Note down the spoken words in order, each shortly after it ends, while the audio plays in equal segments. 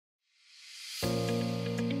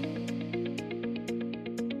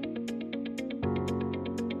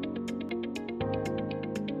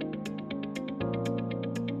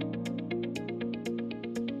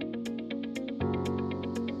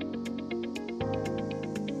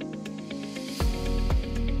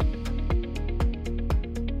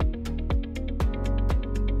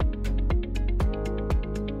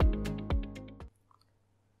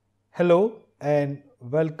Hello and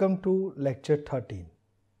welcome to lecture 13.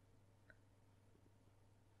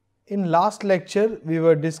 In last lecture, we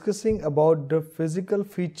were discussing about the physical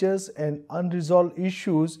features and unresolved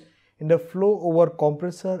issues in the flow over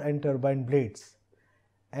compressor and turbine blades.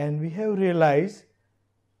 And we have realized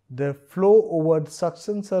the flow over the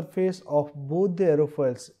suction surface of both the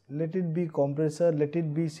aerofoils, let it be compressor, let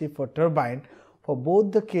it be say for turbine, for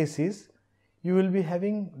both the cases, you will be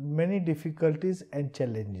having many difficulties and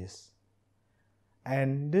challenges.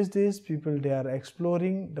 And these days people they are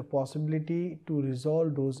exploring the possibility to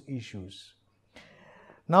resolve those issues.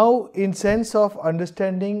 Now in sense of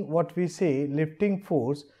understanding what we say lifting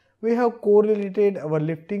force, we have correlated our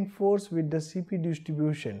lifting force with the CP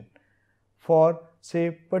distribution for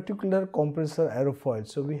say particular compressor aerofoil.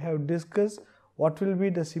 So we have discussed what will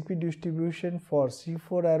be the CP distribution for C4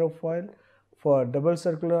 aerofoil, for double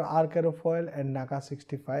circular arc aerofoil and NACA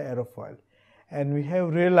 65 aerofoil, and we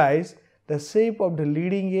have realized the shape of the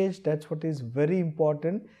leading edge, that's what is very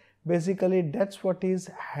important. Basically that's what is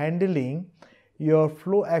handling your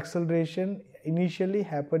flow acceleration initially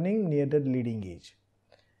happening near the leading edge,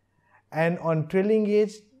 and on trailing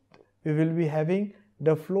edge we will be having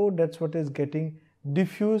the flow that's what is getting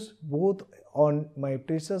diffused both on my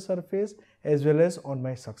pressure surface as well as on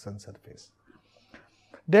my suction surface.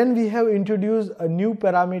 Then we have introduced a new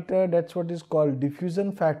parameter, that's what is called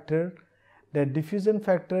diffusion factor. That diffusion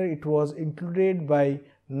factor, it was included by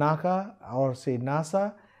NACA or say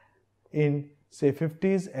NASA in say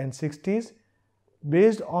 50s and 60s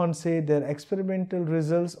based on say their experimental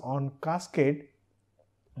results on cascade.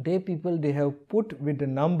 They have put with the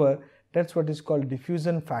number, that's what is called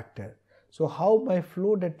diffusion factor. So how my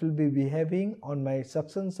flow that will be behaving on my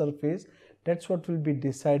suction surface, that's what will be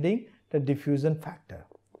deciding the diffusion factor.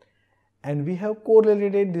 And we have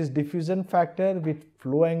correlated this diffusion factor with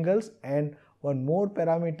flow angles, and one more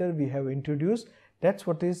parameter we have introduced, that's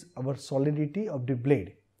what is our solidity of the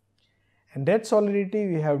blade. And that solidity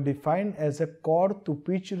we have defined as a chord to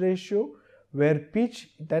pitch ratio, where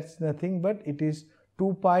pitch that's nothing but it is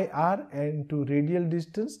 2 pi r into radial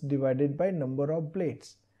distance divided by number of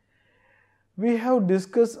blades. We have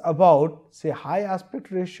discussed about say high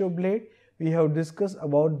aspect ratio blade, we have discussed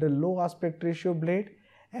about the low aspect ratio blade,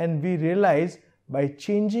 and we realize by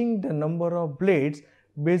changing the number of blades,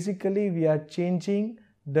 basically we are changing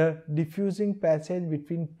the diffusing passage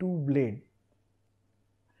between two blades.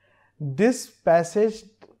 This passage,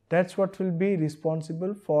 that's what will be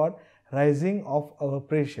responsible for rising of our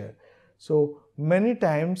pressure. So many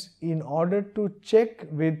times in order to check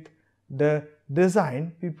with the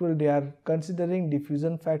design, people they are considering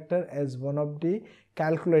diffusion factor as one of the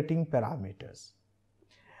calculating parameters.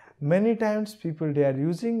 Many times people they are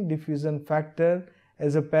using diffusion factor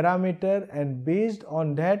as a parameter, and based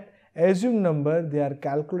on that assumed number they are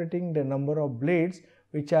calculating the number of blades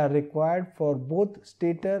which are required for both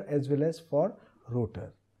stator as well as for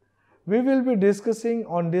rotor. We will be discussing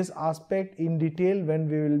on this aspect in detail when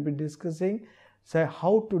we will be discussing say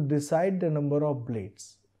how to decide the number of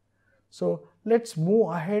blades. So let's move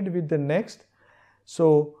ahead with the next.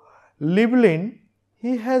 So Liebling,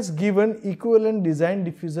 he has given equivalent design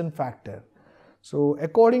diffusion factor. So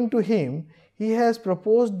according to him, he has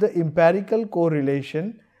proposed the empirical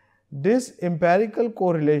correlation. This empirical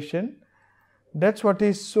correlation, that's what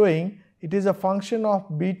is showing, it is a function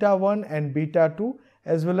of beta 1 and beta 2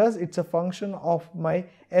 as well as it's a function of my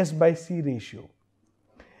S by C ratio.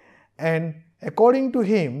 And according to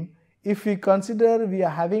him, if we consider we are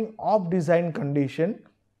having off design condition,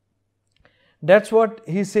 that's what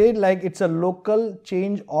he said, like it's a local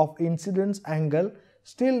change of incidence angle.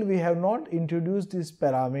 Still we have not introduced this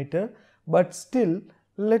parameter, but still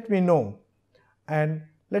let me know. And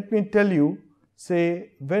let me tell you,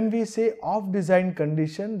 say when we say off design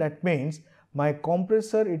condition, that means my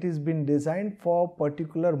compressor it is been designed for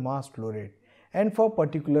particular mass flow rate and for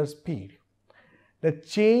particular speed. The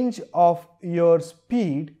change of your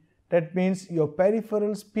speed, that means your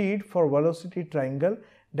peripheral speed for velocity triangle,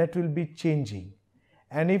 that will be changing,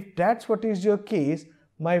 and if that's what is your case,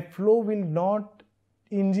 my flow will not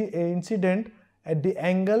incident at the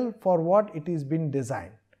angle for what it is been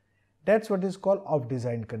designed. That's what is called off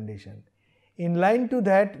design condition. In line to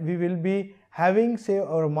that, we will be having say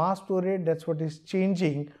our mass flow rate, that's what is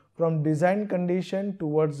changing from design condition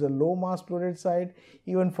towards the low mass flow rate side,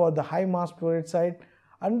 even for the high mass flow rate side.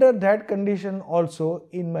 Under that condition also,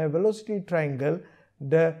 in my velocity triangle,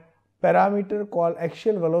 the parameter called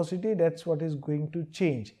axial velocity, that's what is going to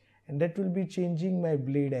change, and that will be changing my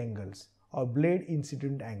blade angles or blade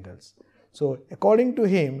incident angles. So according to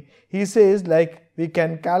him, he says like we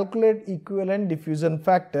can calculate equivalent diffusion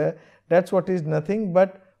factor, that's what is nothing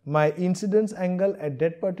but my incidence angle at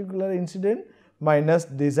that particular incident minus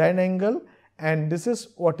design angle, and this is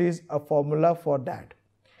what is a formula for that.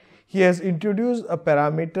 He has introduced a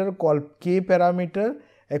parameter called K parameter.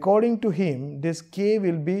 According to him, this K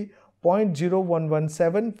will be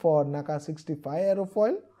 0.0117 for NACA 65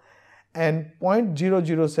 aerofoil and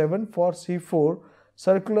 0.007 for C4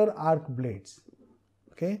 circular arc blades.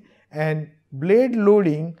 Okay, and blade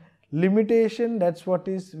loading limitation, that's what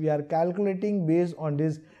is we are calculating based on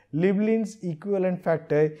this Liblin's equivalent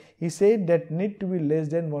factor. He said that need to be less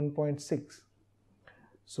than 1.6.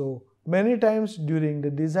 So many times during the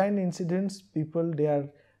design incidents, people they are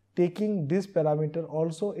taking this parameter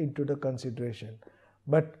also into the consideration,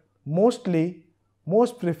 but most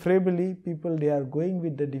preferably people they are going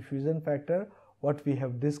with the diffusion factor what we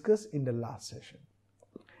have discussed in the last session.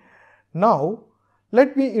 Now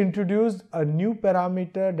let me introduce a new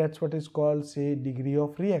parameter, that's what is called say degree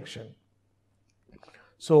of reaction.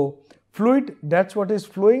 So fluid, that's what is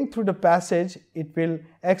flowing through the passage, it will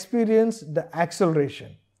experience the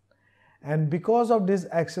acceleration, and because of this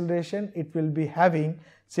acceleration it will be having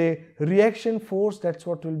say reaction force, that's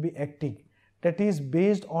what will be acting, that is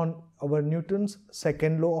based on our Newton's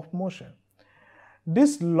second law of motion.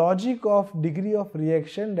 This logic of degree of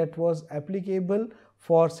reaction that was applicable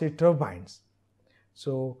for say turbines.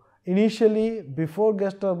 So initially before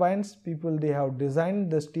gas turbines, people they have designed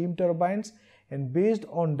the steam turbines, and based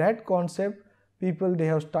on that concept people they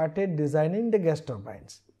have started designing the gas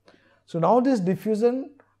turbines. So now this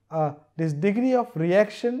diffusion, this degree of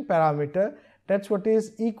reaction parameter, that's what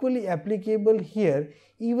is equally applicable here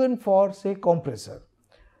even for say compressor.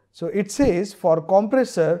 So it says for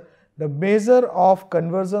compressor the measure of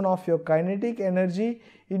conversion of your kinetic energy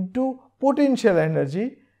into potential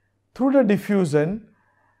energy through the diffusion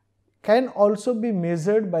can also be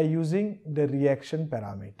measured by using the reaction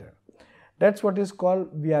parameter. That's what is called,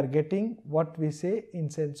 we are getting what we say in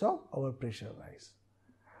sense of our pressure rise.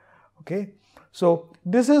 Okay. So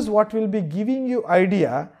this is what will be giving you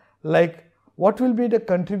idea like what will be the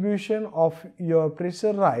contribution of your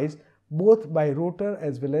pressure rise both by rotor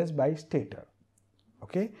as well as by stator.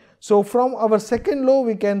 Okay. So from our second law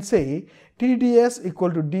we can say TdS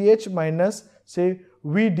equal to dH minus say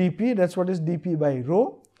VdP, that's what is dP by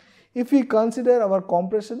rho. If we consider our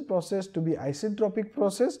compression process to be isentropic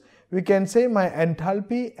process, we can say my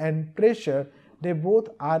enthalpy and pressure, they both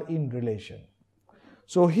are in relation.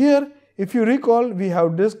 So here if you recall, we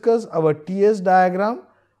have discussed our TS diagram.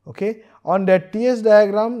 Okay, on that TS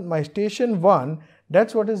diagram my station 1,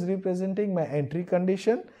 that's what is representing my entry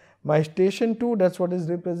condition, my station 2, that's what is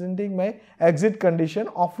representing my exit condition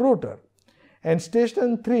of rotor, and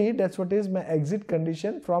station 3, that's what is my exit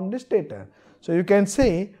condition from the stator. So you can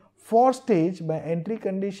say for stage my entry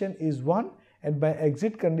condition is 1 and my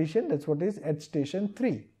exit condition, that's what is at station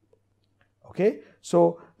 3. Okay.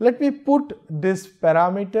 So let me put this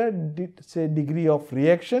parameter say degree of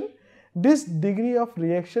reaction. This degree of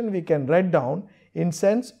reaction we can write down in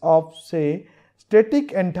sense of say static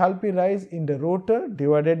enthalpy rise in the rotor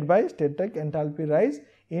divided by static enthalpy rise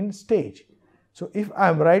in stage. So if I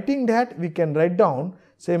am writing that, we can write down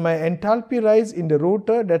say my enthalpy rise in the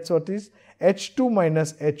rotor, that's what is H2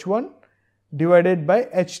 minus H1 divided by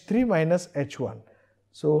H3 minus H1.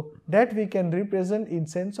 So that we can represent in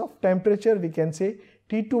sense of temperature, we can say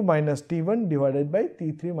T2 minus T1 divided by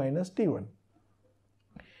T3 minus T1.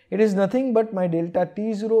 It is nothing but my delta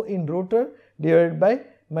T0 in rotor divided by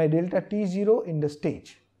my delta T0 in the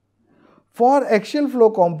stage. For axial flow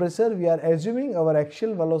compressor, we are assuming our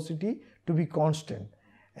axial velocity to be constant,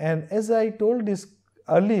 and as I told this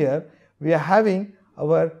earlier, we are having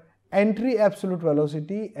our entry absolute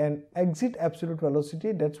velocity and exit absolute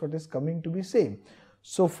velocity, that's what is coming to be same.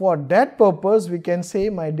 So for that purpose we can say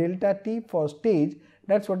my delta T for stage,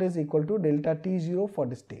 that's what is equal to delta T0 for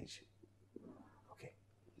the stage. Okay.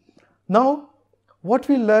 Now what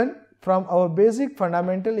we learn from our basic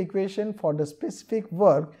fundamental equation for the specific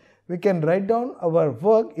work, we can write down our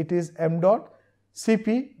work, it is m dot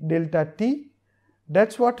Cp delta T,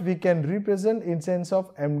 that's what we can represent in sense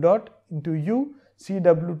of m dot into U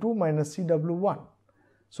Cw2 minus Cw1.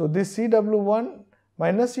 So this Cw1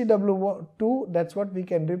 minus Cw2, that's what we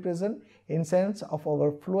can represent in sense of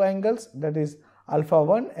our flow angles, that is alpha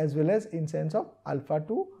 1 as well as in sense of alpha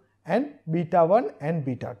 2 and beta 1 and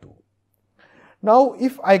beta 2. Now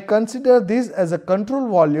if I consider this as a control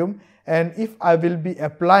volume, and if I will be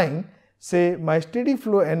applying say my steady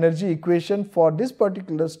flow energy equation for this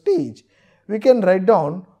particular stage, we can write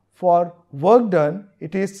down for work done,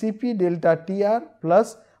 it is Cp delta Tr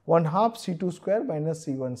plus 1/2 C2 square minus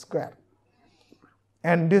C1 square.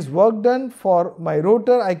 and this work done for my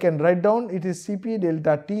rotor I can write down, it is Cp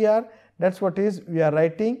delta Tr. That's what is we are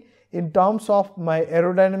writing in terms of my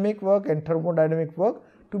aerodynamic work and thermodynamic work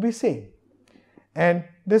to be same, and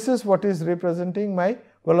this is what is representing my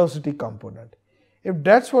velocity component. If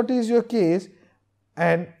that's what is your case,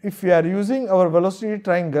 and if we are using our velocity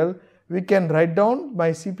triangle, we can write down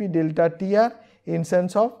my Cp delta Tr in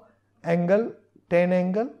sense of angle, tan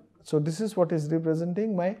angle. So this is what is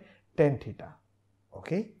representing my tan theta.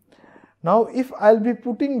 Okay. Now if I will be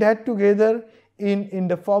putting that together in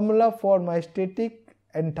the formula for my static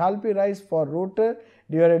enthalpy rise for rotor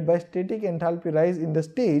divided by static enthalpy rise in the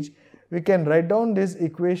stage, we can write down this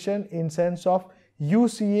equation in sense of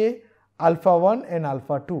UCA alpha 1 and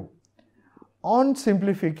alpha 2. On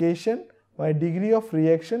simplification, my degree of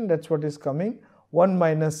reaction, that's what is coming, 1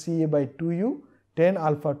 minus Ca by 2u tan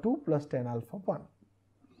alpha 2 plus tan alpha 1.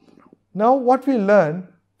 Now what we learn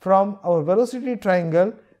from our velocity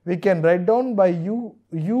triangle, we can write down by u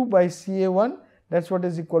by Ca1, that's what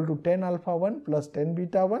is equal to tan alpha 1 plus tan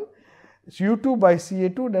beta 1, u2 by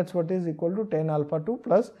Ca2, that's what is equal to tan alpha 2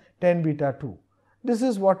 plus tan beta 2. This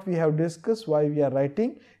is what we have discussed why we are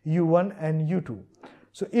writing u1 and u2.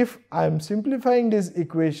 So if I am simplifying this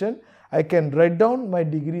equation, I can write down my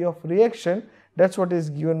degree of reaction, that's what is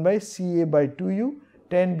given by Ca by 2u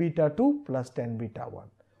tan beta 2 plus tan beta 1.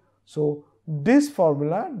 So this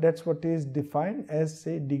formula, that's what is defined as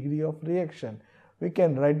say degree of reaction. We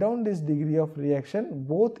can write down this degree of reaction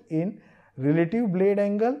both in relative blade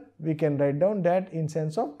angle, we can write down that in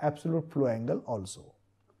sense of absolute flow angle also.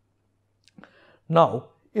 Now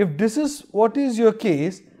if this is what is your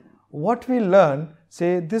case, what we learn,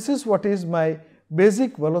 say this is what is my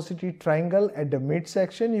basic velocity triangle at the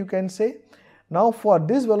midsection, you can say. Now for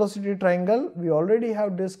this velocity triangle, we already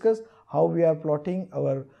have discussed how we are plotting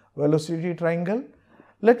our velocity triangle.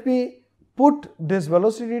 Let me put this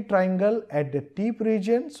velocity triangle at the tip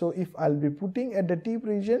region. So if I will be putting at the tip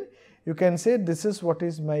region, you can say this is what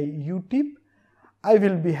is my u tip. I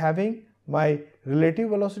will be having my relative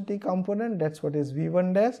velocity component, that's what is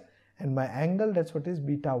v1 dash, and my angle, that's what is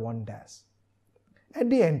beta 1 dash at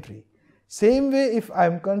the entry. Same way, if I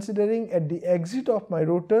am considering at the exit of my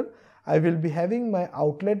rotor, I will be having my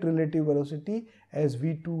outlet relative velocity as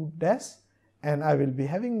v2 dash, and I will be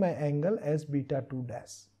having my angle as beta 2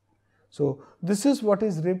 dash. So this is what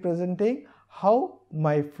is representing how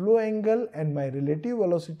my flow angle and my relative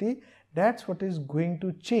velocity, that's what is going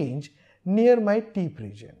to change near my tip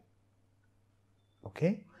region.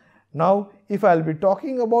 Okay. Now if I will be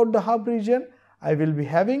talking about the hub region, I will be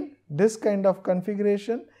having this kind of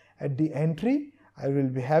configuration at the entry, I will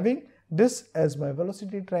be having this as my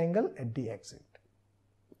velocity triangle at the exit.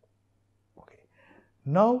 Okay.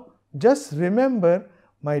 Now just remember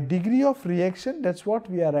my degree of reaction, that's what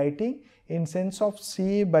we are writing in sense of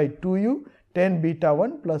Ca by 2u tan beta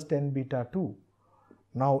 1 plus tan beta 2.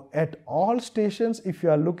 Now at all stations, if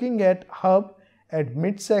you are looking at hub, at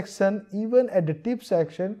midsection, even at the tip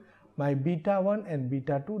section, my beta 1 and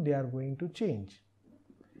beta 2, they are going to change.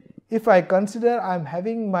 If I consider I am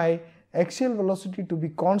having my axial velocity to be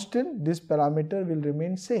constant, this parameter will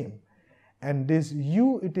remain same, and this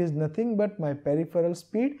u, it is nothing but my peripheral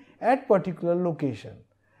speed at particular location.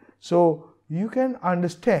 So you can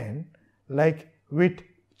understand, like with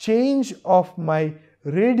change of my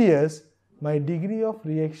radius, my degree of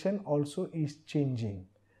reaction also is changing.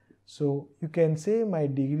 So you can say my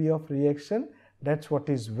degree of reaction, that's what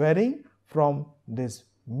is varying from this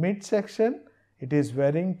midsection, it is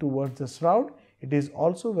varying towards the shroud, it is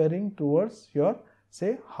also varying towards your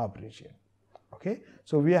say hub region. Okay.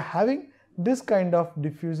 So we are having this kind of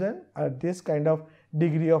diffusion or this kind of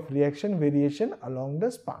degree of reaction variation along the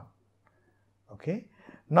span. Okay.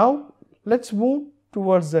 Now let's move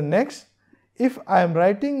towards the next. If I am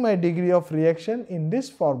writing my degree of reaction in this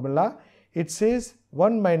formula, it says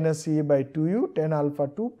 1 minus Ca by 2u tan alpha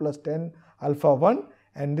 2 plus tan alpha 1,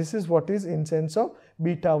 and this is what is in sense of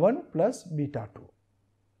beta 1 plus beta 2.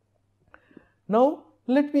 Now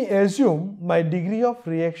let me assume my degree of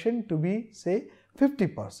reaction to be say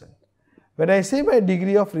 50%. When I say my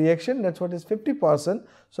degree of reaction, that's what is 50%.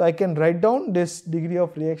 So I can write down this degree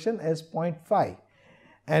of reaction as 0.5.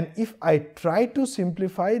 And if I try to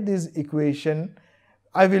simplify this equation,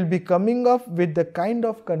 I will be coming up with the kind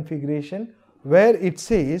of configuration where it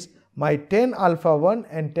says my tan alpha 1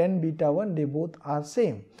 and tan beta 1, they both are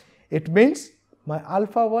same. It means my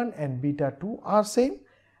alpha 1 and beta 2 are same.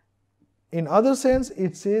 In other sense,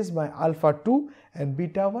 it says my alpha 2 and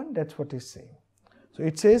beta 1, that's what is same. So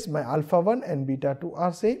it says my alpha 1 and beta 2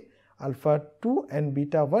 are same, alpha 2 and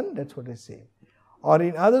beta 1, that's what is same. or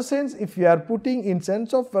in other sense, if we are putting in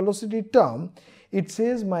sense of velocity term, it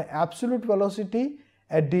says my absolute velocity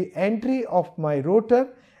at the entry of my rotor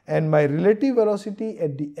and my relative velocity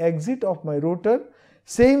at the exit of my rotor.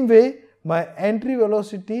 Same way, my entry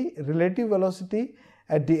velocity, relative velocity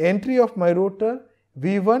at the entry of my rotor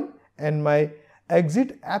V1 and my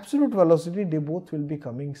exit absolute velocity, they both will be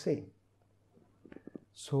coming same.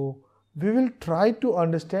 So, we will try to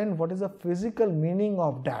understand what is the physical meaning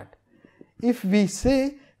of that. If we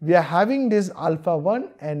say we are having this alpha 1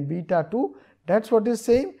 and beta 2, that is what is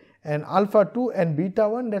same, and alpha 2 and beta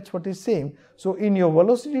 1, that is what is same. So, in your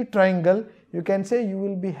velocity triangle, you can say you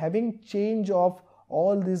will be having change of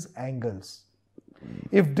all these angles.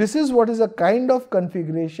 If this is what is a kind of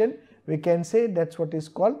configuration, we can say that is what is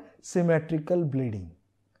called symmetrical bleeding.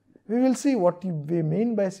 We will see what we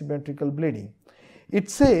mean by symmetrical bleeding. It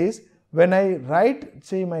says when I write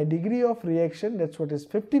say my degree of reaction, that is what is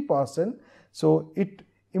 50%. So, it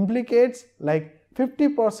implicates like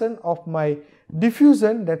 50% of my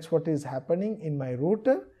diffusion, that is what is happening in my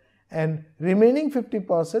rotor, and remaining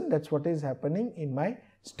 50%, that is what is happening in my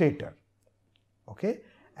stator. Okay.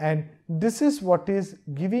 And this is what is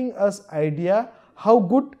giving us idea how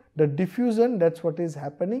good the diffusion, that is what is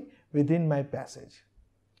happening within my passage.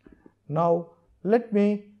 Now, let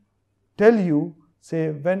me tell you, say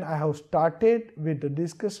when I have started with the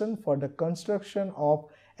discussion for the construction of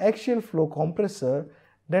axial flow compressor,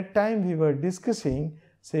 that time we were discussing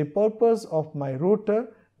say purpose of my rotor,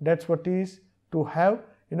 that is what is to have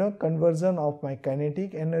conversion of my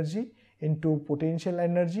kinetic energy into potential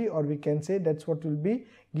energy, or we can say that is what will be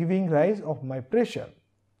giving rise of my pressure.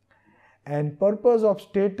 And purpose of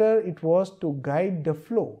stator, it was to guide the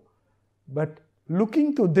flow. But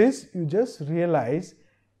looking to this, you just realize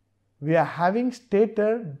we are having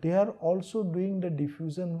stator, they are also doing the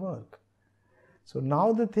diffusion work. So,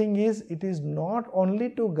 now the thing is, it is not only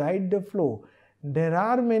to guide the flow, there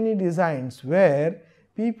are many designs where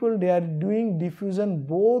people they are doing diffusion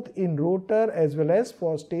both in rotor as well as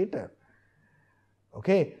for stator.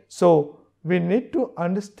 Okay. So, we need to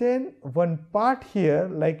understand one part here,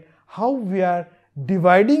 like how we are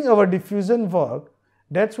dividing our diffusion work,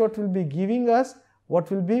 that is what will be giving us what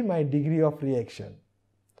will be my degree of reaction.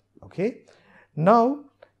 Okay. Now,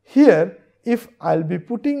 here if I will be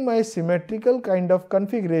putting my symmetrical kind of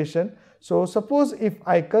configuration, so suppose if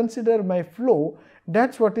I consider my flow,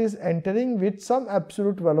 that is what is entering with some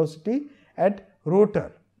absolute velocity at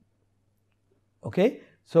rotor. Okay.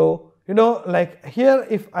 So, like here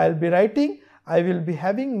if I will be writing, I will be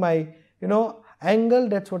having my angle,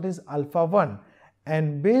 that is what is alpha 1,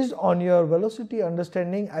 and based on your velocity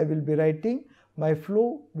understanding, I will be writing my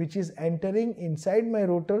flow which is entering inside my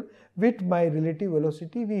rotor with my relative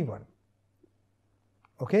velocity V1.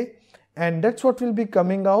 Okay. And that is what will be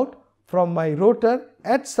coming out from my rotor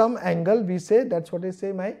at some angle, we say that is what I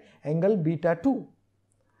say my angle beta 2.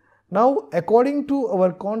 Now, according to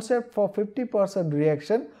our concept for 50%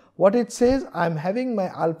 reaction, what it says, I am having my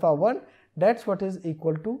alpha 1, that is what is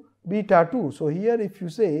equal to beta 2. So, here if you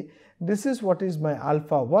say this is what is my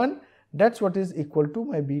alpha 1, that is what is equal to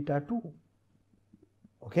my beta 2.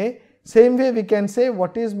 Okay. Same way we can say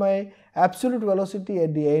what is my absolute velocity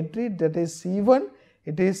at the entry, that is C1,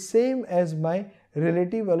 it is same as my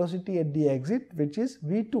relative velocity at the exit, which is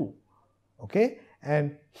V2. Okay.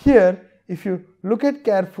 And here if you look at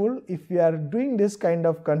careful, if we are doing this kind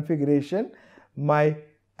of configuration, my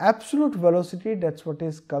absolute velocity, that is what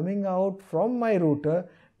is coming out from my rotor,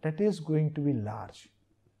 that is going to be large.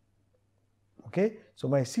 Okay. So,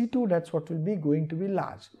 my C2, that is what will be going to be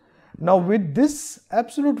large. Now, with this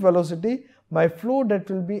absolute velocity, my flow that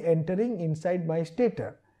will be entering inside my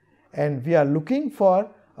stator, and we are looking for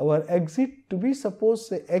our exit to be suppose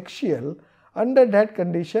say axial. Under that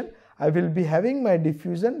condition, I will be having my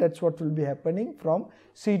diffusion, that is what will be happening from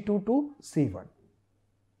C2 to C1.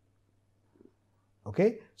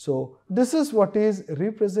 Okay. So, this is what is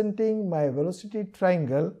representing my velocity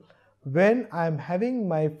triangle when I am having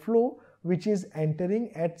my flow which is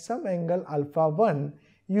entering at some angle alpha 1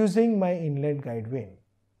 using my inlet guide vane.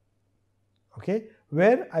 Okay.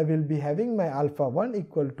 Where I will be having my alpha 1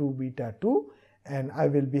 equal to beta 2 and I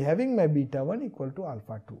will be having my beta 1 equal to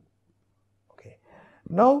alpha 2. Okay.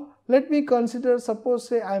 Now, let me consider, suppose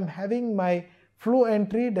say I am having my flow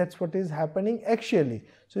entry, that is what is happening axially.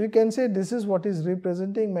 So, you can say this is what is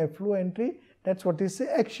representing my flow entry, that is what is say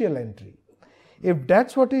axial entry. If that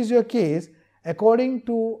is what is your case, according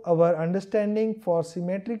to our understanding for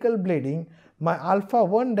symmetrical bleeding, my alpha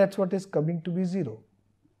 1, that is what is coming to be 0.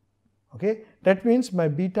 Okay. That means my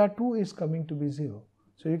beta 2 is coming to be 0.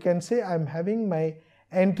 So, you can say I am having my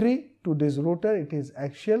entry to this rotor, it is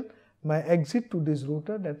axial, my exit to this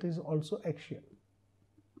rotor, that is also axial.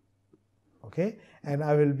 Okay, and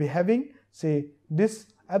I will be having, say, this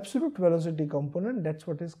absolute velocity component, that's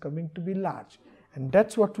what is coming to be large, and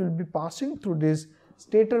that's what will be passing through this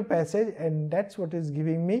stator passage, and that's what is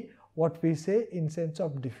giving me what we say in sense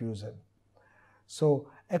of diffusion. So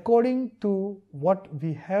according to what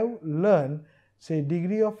we have learned, say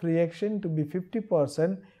degree of reaction to be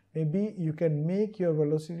 50%, maybe you can make your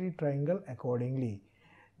velocity triangle accordingly.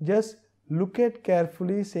 Just look at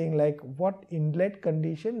carefully, saying like what inlet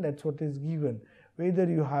condition, that's what is given, whether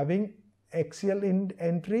you having axial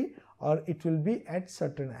entry or it will be at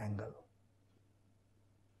certain angle.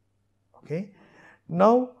 Okay.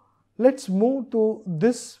 Now let's move to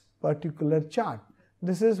this particular chart.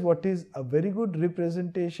 This is what is a very good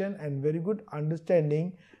representation and very good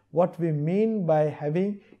understanding what we mean by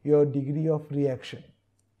having your degree of reaction.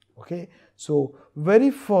 Okay. So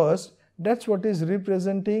very first, that's what is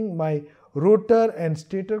representing my rotor and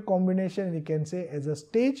stator combination, we can say as a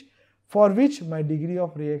stage, for which my degree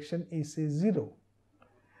of reaction is 0.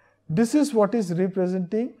 This is what is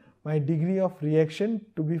representing my degree of reaction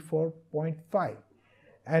to be 4.5,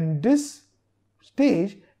 and this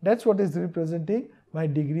stage, that's what is representing my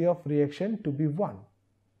degree of reaction to be 1,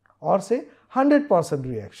 or say 100%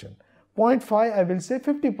 reaction. 0.5 I will say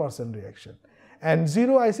 50% reaction, and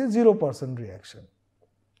 0 I say 0% reaction.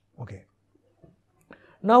 Okay.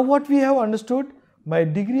 Now what we have understood, my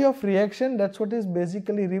degree of reaction, that's what is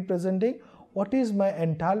basically representing what is my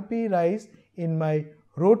enthalpy rise in my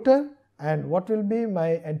rotor and what will be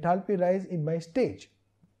my enthalpy rise in my stage.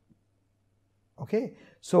 Okay.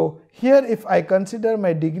 So here if I consider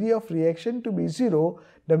my degree of reaction to be 0,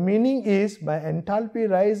 the meaning is my enthalpy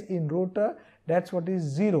rise in rotor, that's what is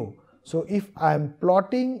 0. So if I am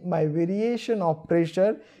plotting my variation of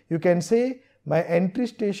pressure, you can say my entry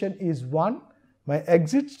station is 1, my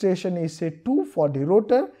exit station is say 2 for the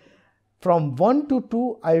rotor. From 1 to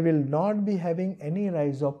 2 I will not be having any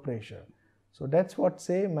rise of pressure. So that's what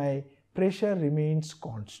say my pressure remains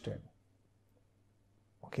constant.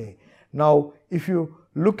 Okay. Now if you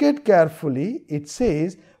look at carefully, it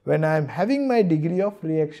says when I am having my degree of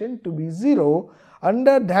reaction to be 0,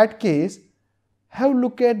 under that case have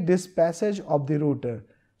look at this passage of the rotor.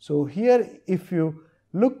 So here if you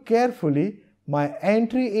look carefully, my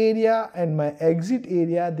entry area and my exit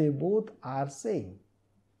area, they both are same.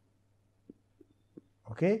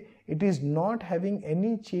 Okay, it is not having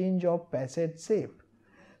any change of passage shape.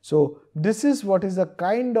 So this is what is a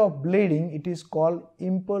kind of bleeding, it is called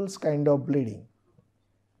impulse kind of bleeding.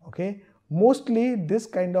 Okay, mostly this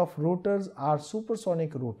kind of rotors are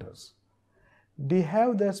supersonic rotors. They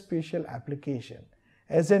have their special application.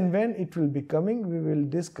 As and when it will be coming, we will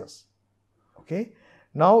discuss. Okay,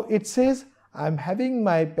 now it says I am having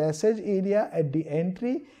my passage area at the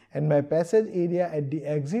entry and my passage area at the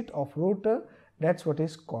exit of rotor, that's what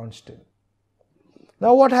is constant.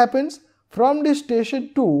 Now what happens? From this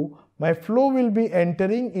station 2, my flow will be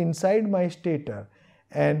entering inside my stator,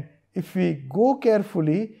 and if we go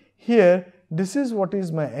carefully here, this is what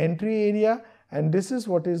is my entry area and this is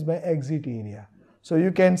what is my exit area. So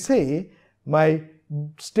you can say my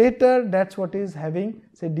stator, that's what is having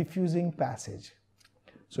say diffusing passage.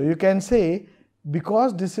 So you can say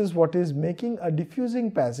because this is what is making a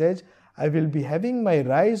diffusing passage, I will be having my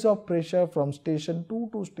rise of pressure from station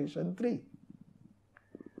 2 to station 3.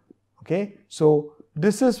 Okay. So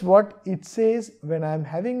this is what it says when I am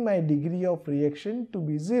having my degree of reaction to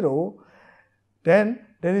be 0, then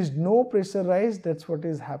there is no pressure rise, that's what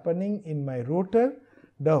is happening in my rotor.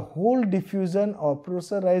 The whole diffusion or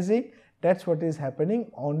pressure rising, that's what is happening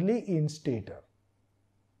only in stator.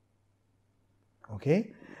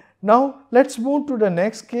 Okay. Now let's move to the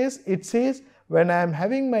next case. It says when I am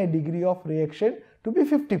having my degree of reaction to be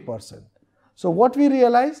 50%. So what we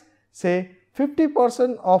realize, say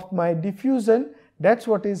 50% of my diffusion, that's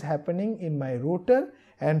what is happening in my rotor,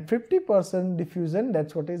 and 50% diffusion,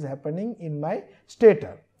 that's what is happening in my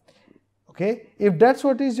stator. Okay. If that's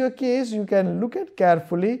what is your case, you can look at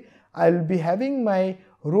carefully. I will be having my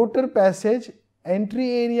rotor passage,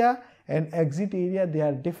 entry area and exit area, they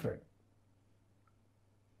are different.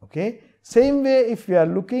 Okay. Same way if we are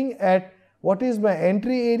looking at what is my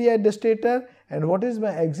entry area at the stator and what is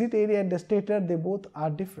my exit area at the stator, they both are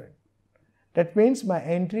different. That means my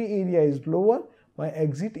entry area is lower, my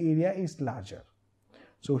exit area is larger.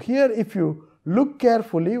 So here if you look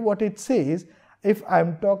carefully what it says, if I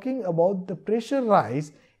am talking about the pressure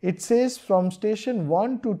rise, it says from station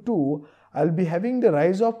 1 to 2, I will be having the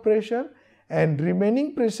rise of pressure, and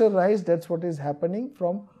remaining pressure rise, that's what is happening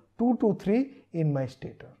from 2 to 3 in my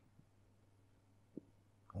stator.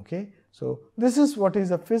 Okay, so this is what is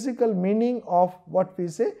the physical meaning of what we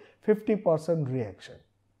say 50% reaction.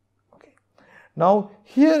 Okay, now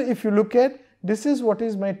here if you look at, this is what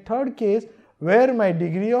is my third case where my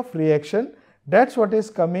degree of reaction, that's what is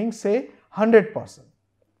coming, say 100%.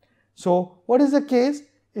 So what is the case?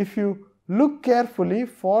 If you look carefully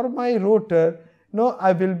for my rotor,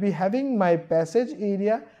 I will be having my passage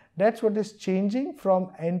area, that's what is changing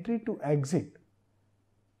from entry to exit.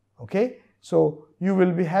 Okay, so you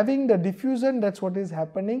will be having the diffusion, that's what is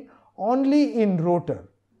happening only in rotor.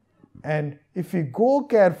 And if we go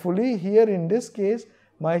carefully here in this case,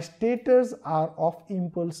 my stators are of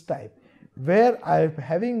impulse type, where I am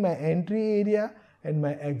having my entry area and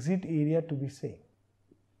my exit area to be same.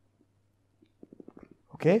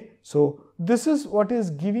 Okay, so this is what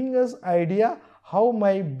is giving us idea how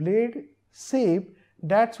my blade shape,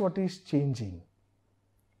 that's what is changing.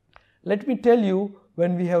 Let me tell you,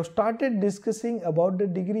 when we have started discussing about the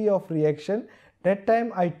degree of reaction, that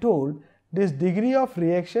time I told this degree of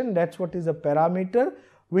reaction, that's what is a parameter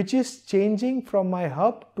which is changing from my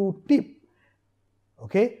hub to tip.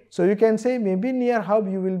 Okay, so you can say maybe near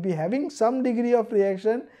hub you will be having some degree of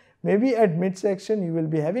reaction, maybe at midsection you will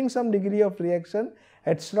be having some degree of reaction,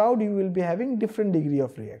 at shroud you will be having different degree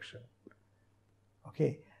of reaction.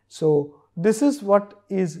 Okay, so this is what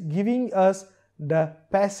is giving us the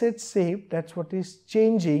passage shape, that's what is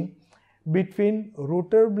changing between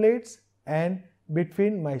rotor blades and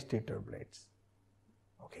between my stator blades.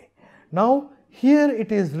 Okay, now here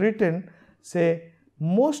it is written, say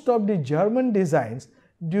most of the German designs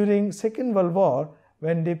during Second World War,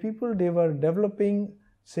 when the people they were developing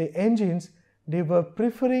say engines, they were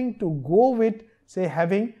preferring to go with say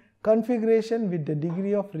having configuration with the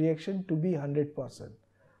degree of reaction to be 100%.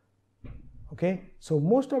 Okay, so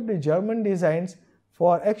most of the German designs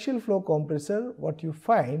for axial flow compressor, what you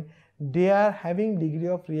find, they are having degree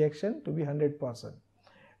of reaction to be 100%.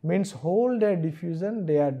 Means whole their diffusion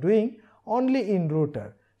they are doing only in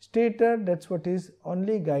rotor. Stator, that's what is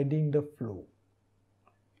only guiding the flow.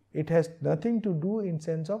 It has nothing to do in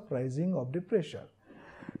sense of rising of the pressure.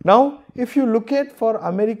 Now, if you look at for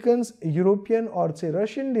Americans, European or say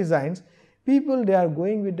Russian designs, people they are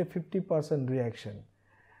going with the 50% reaction.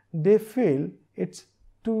 They feel it's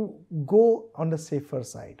to go on the safer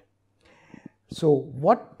side. So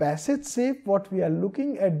what passage shape what we are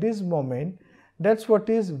looking at this moment, that's what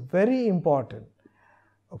is very important.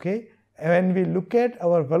 Okay, when we look at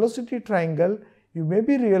our velocity triangle, you may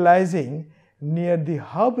be realizing near the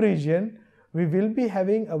hub region we will be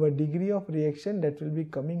having our degree of reaction that will be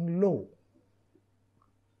coming low.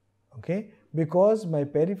 Okay, because my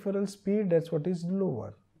peripheral speed, that's what is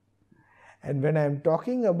lower. And when I am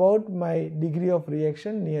talking about my degree of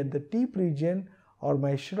reaction near the tip region or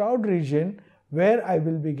my shroud region, where I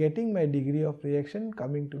will be getting my degree of reaction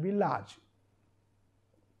coming to be large.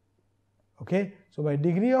 Okay, so my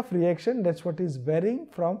degree of reaction, that's what is varying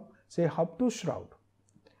from say hub to shroud.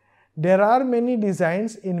 There are many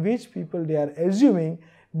designs in which people they are assuming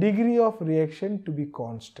degree of reaction to be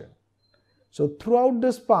constant. So throughout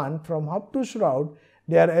the span from hub to shroud,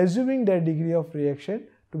 they are assuming their degree of reaction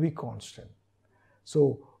to be constant.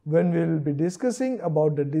 So when we will be discussing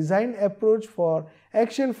about the design approach for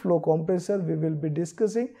axial flow compressor, we will be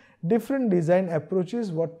discussing different design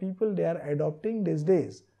approaches what people they are adopting these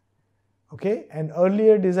days. Okay, and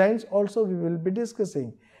earlier designs also we will be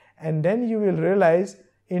discussing, and then you will realize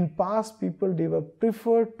in past people they were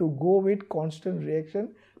preferred to go with constant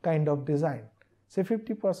reaction kind of design, say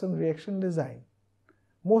 50% reaction design.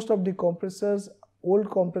 Most of the compressors, old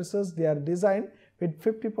compressors, they are designed with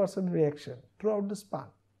 50% reaction throughout the span.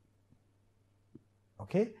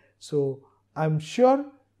 Okay, so I'm sure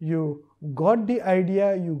you got the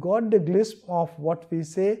idea, you got the glimpse of what we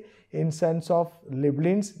say in sense of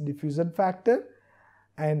Liblin's diffusion factor,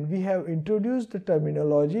 and we have introduced the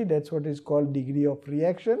terminology, that's what is called degree of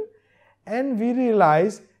reaction, and we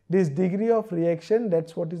realize this degree of reaction,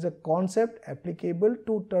 that's what is a concept applicable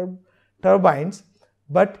to turbines,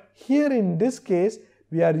 but here in this case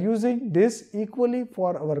we are using this equally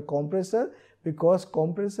for our compressor, because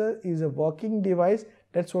compressor is a working device,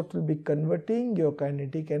 that's what will be converting your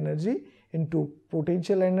kinetic energy into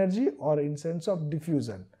potential energy or in sense of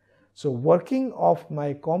diffusion. So working of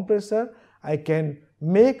my compressor I can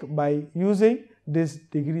make by using this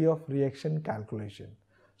degree of reaction calculation.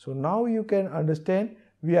 So now you can understand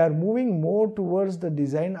we are moving more towards the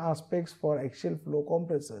design aspects for axial flow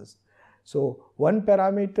compressors. So one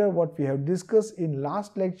parameter what we have discussed in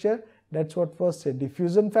last lecture, that's what was a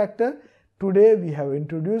diffusion factor. Today we have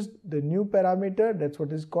introduced the new parameter, that's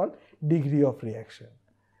what is called degree of reaction.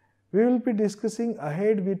 We will be discussing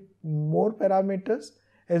ahead with more parameters,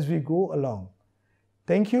 as we go along.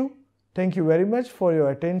 Thank you. Thank you very much for your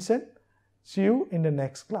attention. See you in the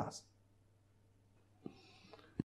next class.